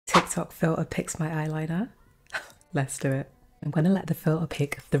TikTok filter picks my eyeliner. Let's do it. I'm going to let the filter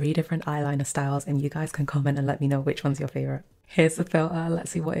pick 3 different eyeliner styles and you guys can comment and let me know which one's your favorite. Here's the filter.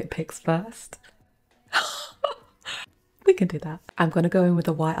 Let's see what it picks first. We can do that. I'm going to go in with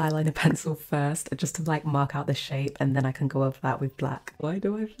a white eyeliner pencil first just to like mark out the shape, and then I can go over that with black. Why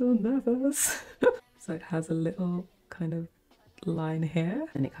do I feel nervous? So it has a little kind of line here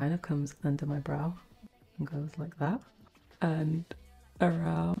and it kind of comes under my brow and goes like that and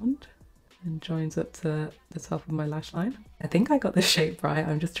around and joins up to the top of my lash line. I think I got the shape right.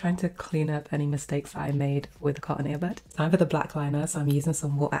 I'm just trying to clean up any mistakes that I made with the cotton earbud. Time for the black liner, so I'm using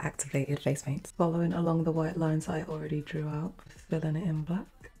some water activated face paints. Following along the white lines I already drew out, filling it in black.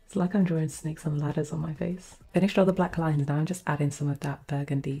 It's like I'm drawing snakes and ladders on my face. Finished all the black lines, now I'm just adding some of that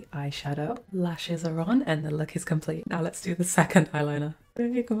burgundy eyeshadow. Lashes are on and the look is complete. Now let's do the second eyeliner.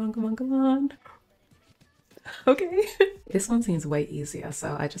 Hey, come on, come on, come on. Okay. This one seems way easier,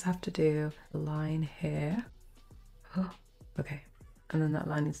 so I just have to do a line here. Oh, okay. And then that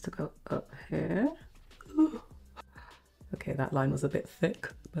line needs to go up here. Ooh. Okay, that line was a bit thick,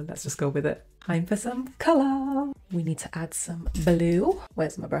 but let's just go with it. Time for some colour. We need to add some blue.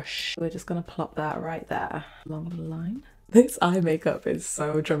 Where's my brush? We're just gonna plop that right there along the line. This eye makeup is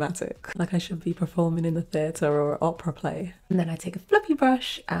so dramatic. Like I should be performing in the theatre or opera play. And then I take a fluffy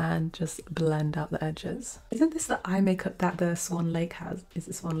brush and just blend out the edges. Isn't this the eye makeup that the Swan Lake has? Is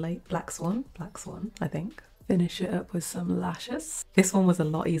it Swan Lake? Black Swan? Black Swan, I think. Finish it up with some lashes. This one was a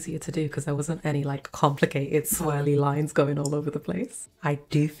lot easier to do because there wasn't any like complicated swirly lines going all over the place. I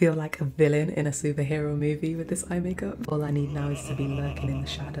do feel like a villain in a superhero movie with this eye makeup. All I need now is to be lurking in the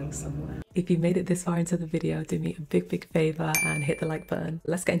shadows somewhere. If you made it this far into the video, do me a big favor and hit the like button.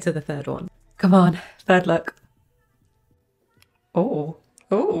 Let's get into the third one. Come on, third look. Oh,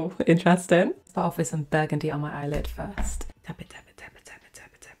 interesting. Start off with some burgundy on my eyelid first. Tap it, tap it, tap it, tap it,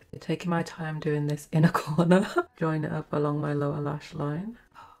 tap it, tap it. Taking my time doing this inner corner. Join it up along my lower lash line.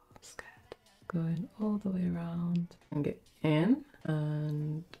 Oh, I'm scared. Going all the way around and get in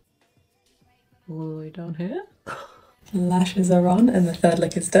and all the way down here. Lashes are on and the third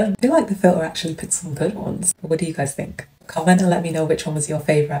look is done. I feel like the filter actually picked some good ones. What do you guys think? Comment and let me know which one was your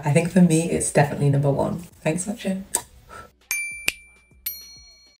favourite. I think for me it's definitely number 1. Thanks for watching.